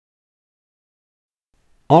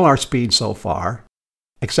All our speed so far,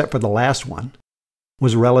 except for the last one,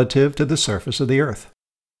 was relative to the surface of the Earth.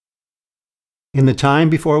 In the time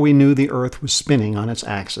before we knew the Earth was spinning on its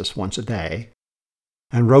axis once a day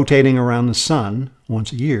and rotating around the Sun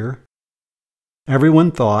once a year,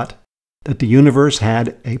 everyone thought that the universe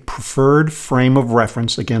had a preferred frame of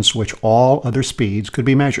reference against which all other speeds could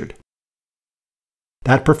be measured.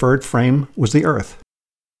 That preferred frame was the Earth,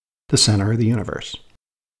 the center of the universe.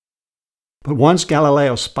 But once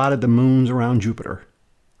Galileo spotted the moons around Jupiter,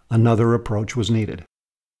 another approach was needed.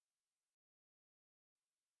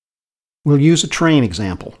 We'll use a train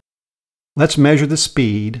example. Let's measure the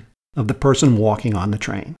speed of the person walking on the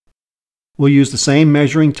train. We'll use the same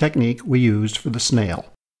measuring technique we used for the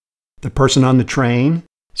snail. The person on the train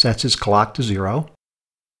sets his clock to 0,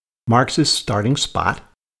 marks his starting spot,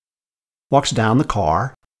 walks down the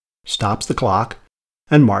car, stops the clock,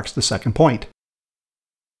 and marks the second point.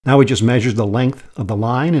 Now he just measures the length of the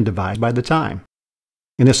line and divides by the time.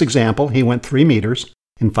 In this example, he went 3 meters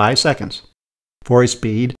in 5 seconds for a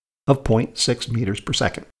speed of 0.6 meters per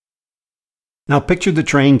second. Now picture the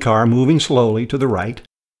train car moving slowly to the right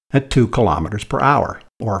at 2 kilometers per hour,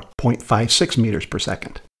 or 0.56 meters per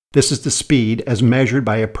second. This is the speed as measured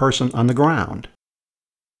by a person on the ground.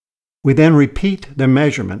 We then repeat the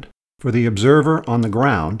measurement for the observer on the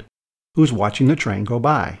ground who's watching the train go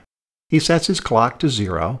by. He sets his clock to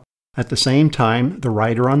 0 at the same time the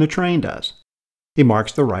rider on the train does. He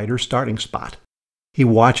marks the rider's starting spot. He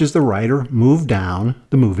watches the rider move down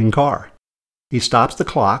the moving car. He stops the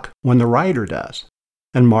clock when the rider does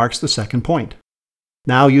and marks the second point.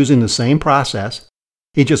 Now, using the same process,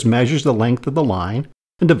 he just measures the length of the line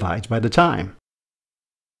and divides by the time.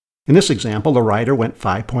 In this example, the rider went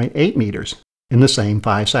 5.8 meters in the same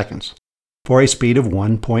 5 seconds for a speed of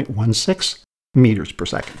 1.16 meters per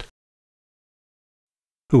second.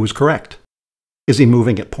 Who was correct? Is he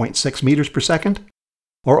moving at 0.6 meters per second,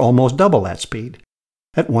 or almost double that speed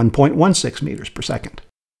at 1.16 meters per second?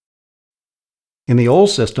 In the old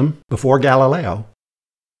system, before Galileo,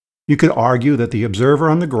 you could argue that the observer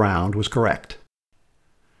on the ground was correct.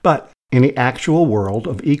 But in the actual world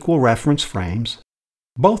of equal reference frames,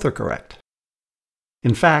 both are correct.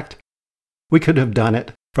 In fact, we could have done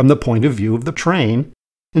it from the point of view of the train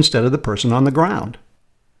instead of the person on the ground.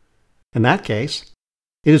 In that case,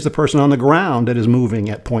 it is the person on the ground that is moving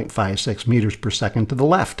at 0.56 meters per second to the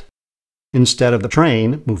left, instead of the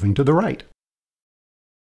train moving to the right.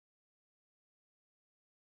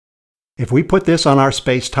 If we put this on our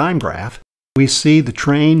space-time graph, we see the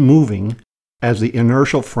train moving as the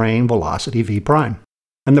inertial frame velocity v prime,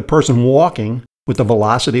 and the person walking with the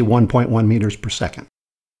velocity 1.1 meters per second.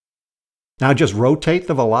 Now just rotate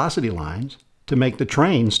the velocity lines to make the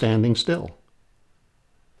train standing still.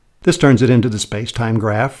 This turns it into the space-time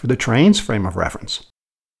graph for the train's frame of reference.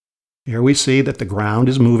 Here we see that the ground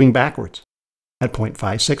is moving backwards at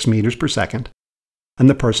 0.56 meters per second, and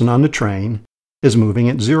the person on the train is moving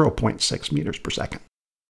at 0.6 meters per second.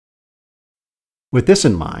 With this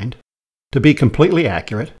in mind, to be completely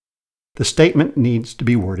accurate, the statement needs to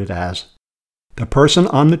be worded as, the person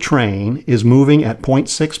on the train is moving at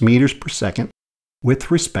 0.6 meters per second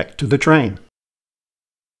with respect to the train.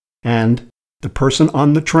 And the person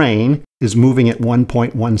on the train is moving at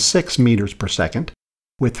 1.16 meters per second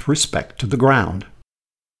with respect to the ground.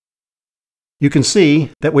 You can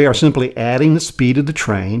see that we are simply adding the speed of the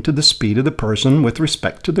train to the speed of the person with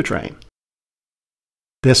respect to the train.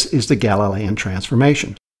 This is the Galilean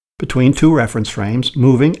transformation between two reference frames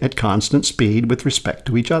moving at constant speed with respect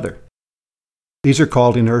to each other. These are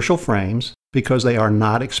called inertial frames because they are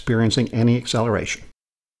not experiencing any acceleration.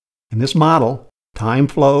 In this model, time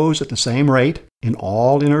flows at the same rate in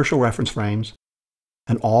all inertial reference frames,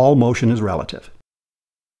 and all motion is relative.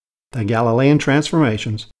 The Galilean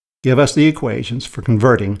transformations give us the equations for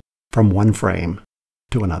converting from one frame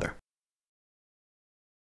to another.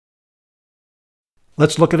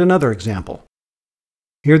 Let's look at another example.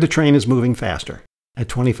 Here the train is moving faster, at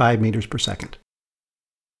 25 meters per second.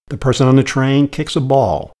 The person on the train kicks a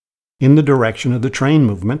ball in the direction of the train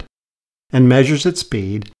movement and measures its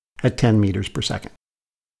speed at 10 meters per second.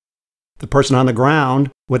 The person on the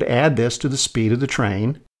ground would add this to the speed of the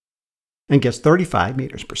train and gets 35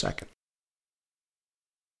 meters per second.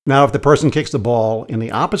 Now, if the person kicks the ball in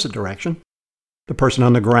the opposite direction, the person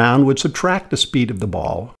on the ground would subtract the speed of the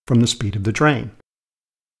ball from the speed of the train.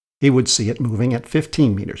 He would see it moving at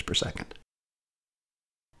 15 meters per second.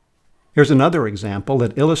 Here's another example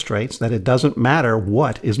that illustrates that it doesn't matter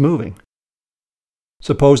what is moving.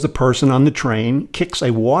 Suppose the person on the train kicks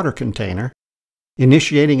a water container,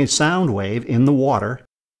 initiating a sound wave in the water,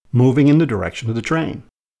 moving in the direction of the train.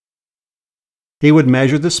 He would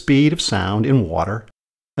measure the speed of sound in water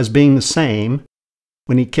as being the same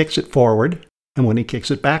when he kicks it forward and when he kicks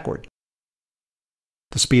it backward.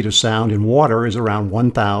 The speed of sound in water is around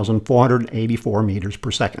 1,484 meters per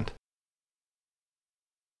second.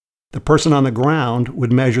 The person on the ground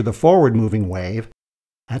would measure the forward-moving wave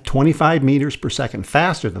at 25 meters per second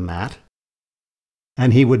faster than that,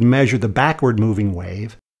 and he would measure the backward-moving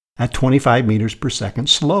wave at 25 meters per second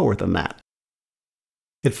slower than that.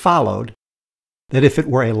 It followed that if it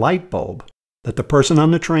were a light bulb that the person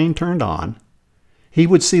on the train turned on, he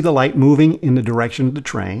would see the light moving in the direction of the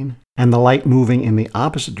train and the light moving in the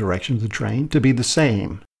opposite direction of the train to be the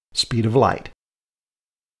same speed of light.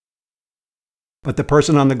 But the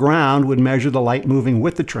person on the ground would measure the light moving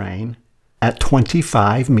with the train at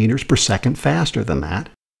 25 meters per second faster than that,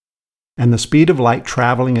 and the speed of light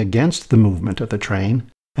traveling against the movement of the train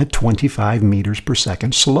at 25 meters per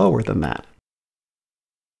second slower than that.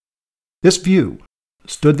 This view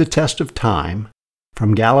stood the test of time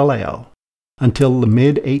from Galileo until the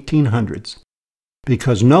mid-1800s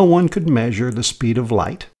because no one could measure the speed of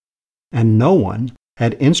light, and no one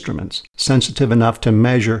had instruments sensitive enough to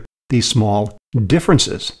measure these small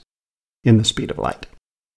differences in the speed of light.